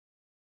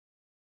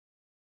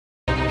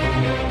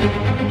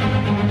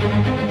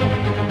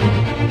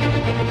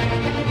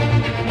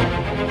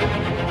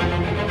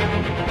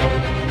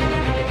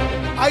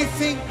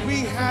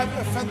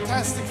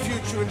fantastic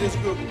future in this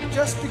group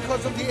just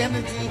because of the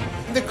energy,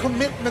 the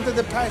commitment, and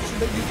the passion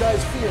that you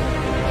guys feel.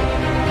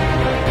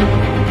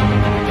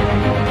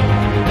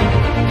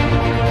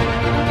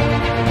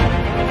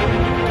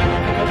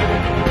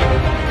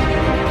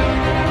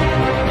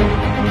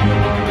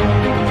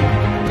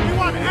 We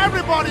want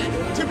everybody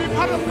to be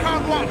part of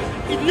CROWD1.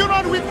 If you're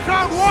not with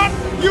CROWD1,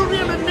 you're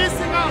really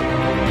missing out.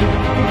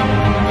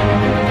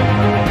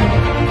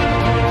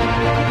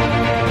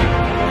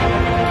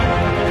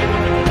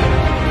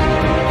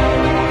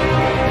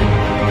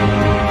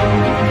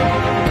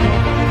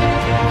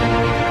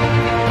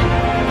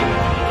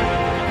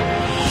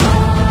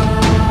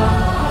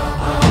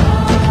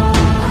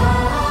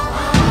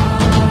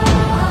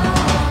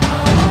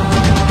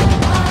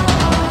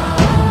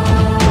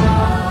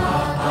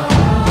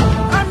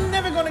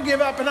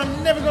 And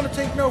I'm never going to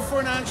take no for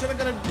an answer. I'm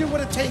going to do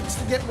what it takes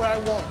to get where I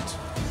want.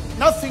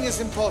 Nothing is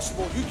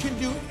impossible. You can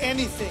do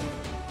anything.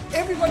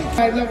 Everybody.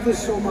 I love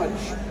this so much.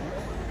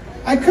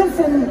 I come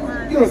from,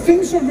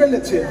 things are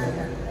relative.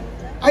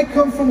 I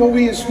come from what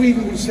we in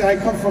Sweden would say, I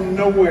come from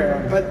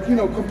nowhere. But,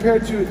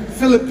 compared to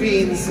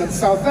Philippines and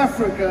South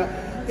Africa,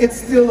 it's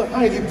still a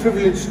highly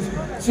privileged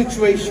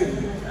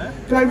situation.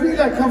 But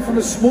I come from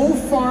a small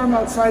farm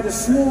outside a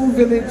small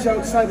village,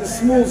 outside a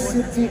small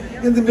city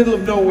in the middle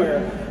of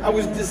nowhere. I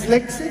was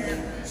dyslexic,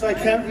 so I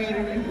can't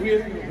really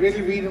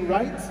read and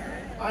write.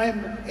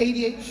 I'm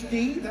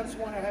ADHD, that's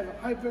why I have a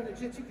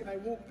hyper-energetic and I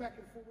walk back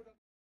and forward.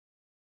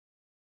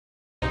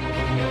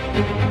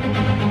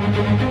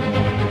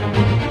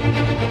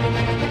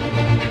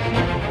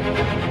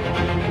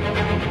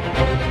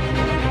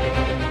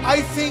 I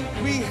think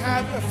we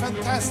have a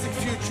fantastic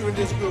future in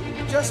this group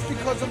just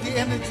because of the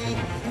energy,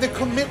 the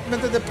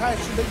commitment, and the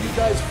passion that you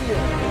guys feel.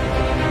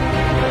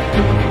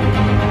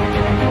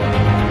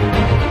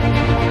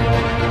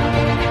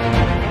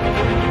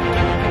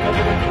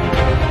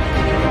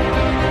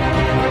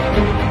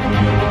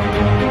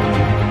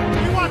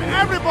 We want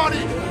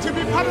everybody to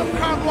be part of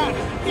CROWD1.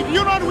 If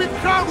you're not with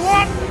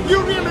CROWD1,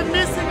 you're really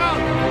missing out.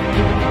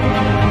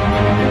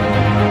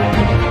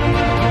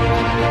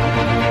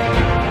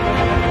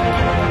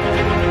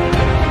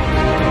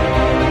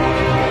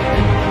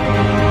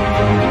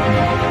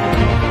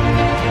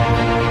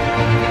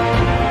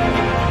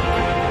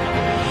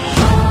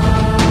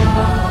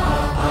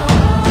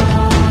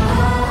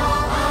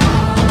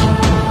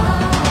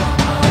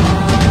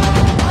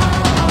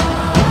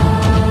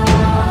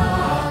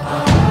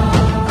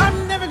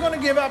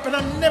 And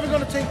I'm never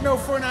going to take no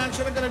for an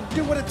answer. I'm going to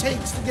do what it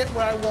takes to get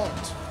where I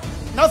want.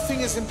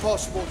 Nothing is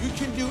impossible. You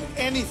can do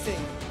anything.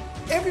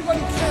 Everybody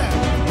can.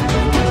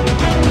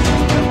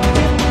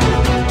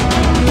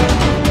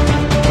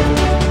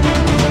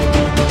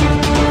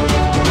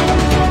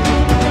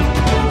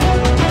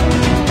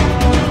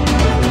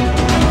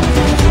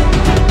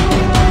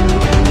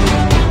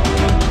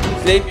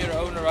 Claim your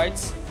own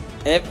rights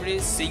every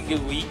single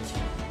week.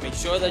 Make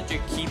sure that you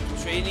keep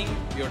training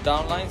your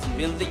downlines,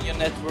 building your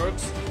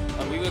networks,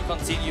 and we will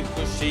continue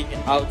pushing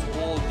out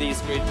all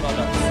these great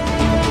products.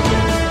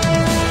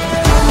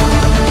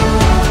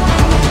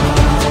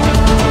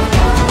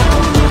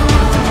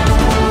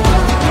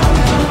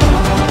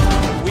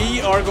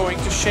 We are going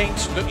to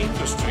change the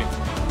industry.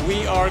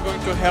 We are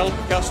going to help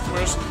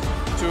customers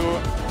to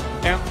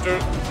enter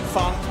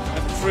fun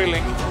and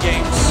thrilling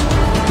games.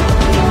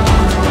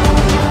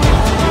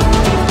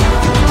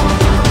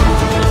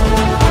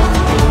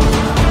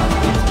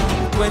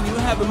 When you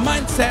have a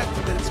mindset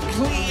that is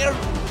clear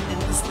and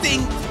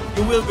distinct,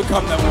 you will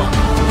become number one.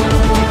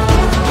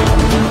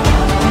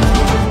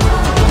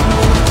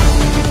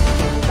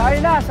 Tayo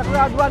na sa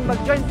CROWD1,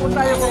 mag-join po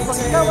tayo kung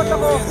ikaw at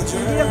ako,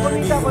 hindi lang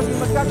kumita kundi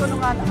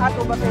magkatulungan at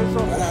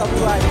umasenso sa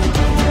buhay.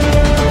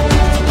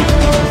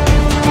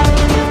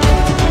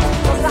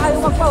 Huwag na kayo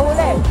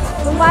magpahuli,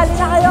 sumali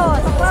na kayo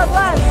sa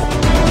CROWD1!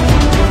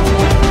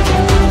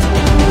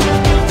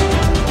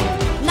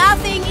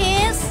 Nothing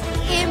is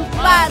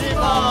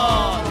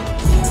impossible!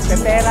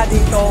 Pera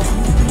dito,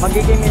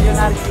 magiging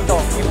milyonaryo dito.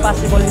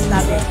 Impossible is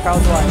natin,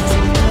 CROWD1.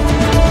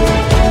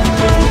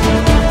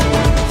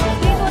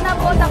 Dito na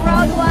po sa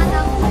CROWD1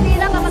 ang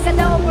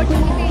pinakamagandang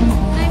opportunity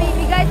na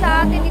ibibigay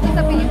sa atin dito sa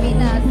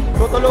Pilipinas.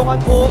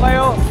 Tutulungan po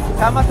kayo.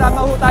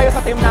 Sama-sama po tayo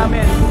sa team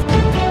namin.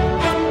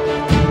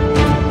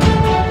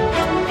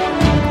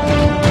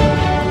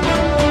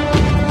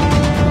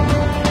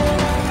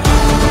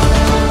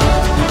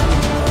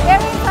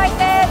 Very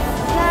excited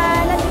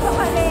na nandito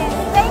kami.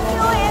 Thank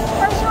you and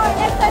for sure,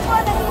 next time po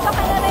nandito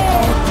ka na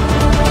rin.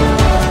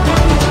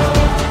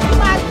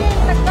 Imagine,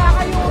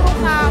 nagkaka-Euro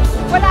ka,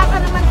 wala ka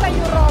naman sa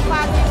Europa,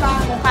 diba?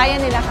 Kung kaya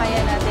nila, kaya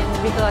natin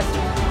because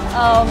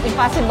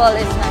impossible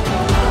is nothing.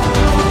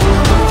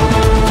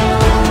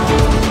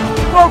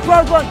 Go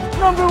CROWD1!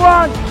 Number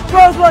one!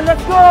 CROWD1,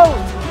 let's go!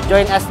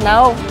 Join us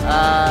now.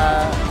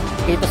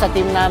 Dito sa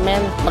team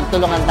namin,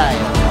 magtulungan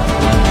tayo.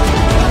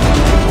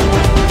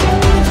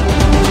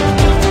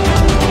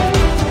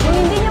 Kung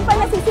hindi nyo pa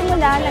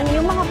nasisimulan ang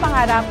iyong mga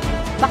pangarap,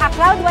 baka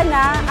CROWD1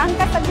 na ang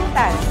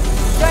kasagutan.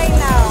 Join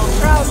now,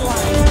 CROWD1.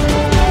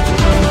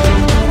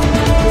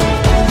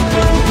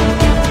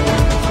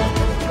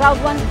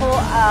 CROWD1 po,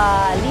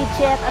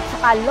 legit at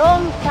saka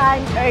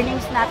long-time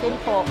earnings natin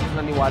po.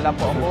 Naniwala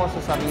po ako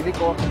sa sarili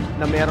ko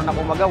na meron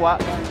akong magawa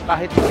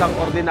kahit isang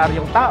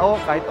ordinaryong tao,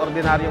 kahit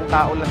ordinaryong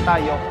tao lang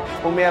tayo,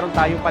 kung meron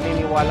tayong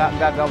paniniwala,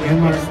 gagawin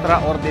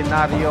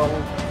extraordinaryong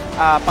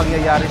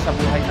pangyayari sa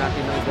buhay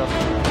natin ng Diyos.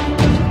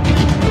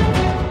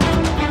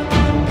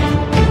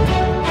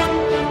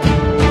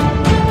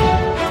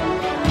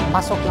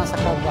 Pasok na sa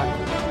CROWD1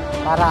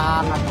 para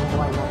aangat ang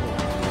buhay natin.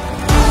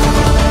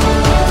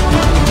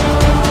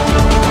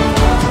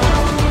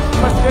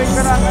 Mas join ka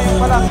na ngayon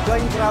pa lang.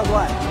 Join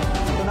CROWD1.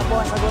 Ito na po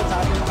ang sagot sa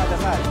ating mga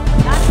dasal.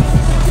 Nothing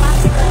is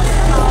impossible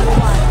with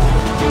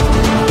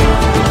CROWD1.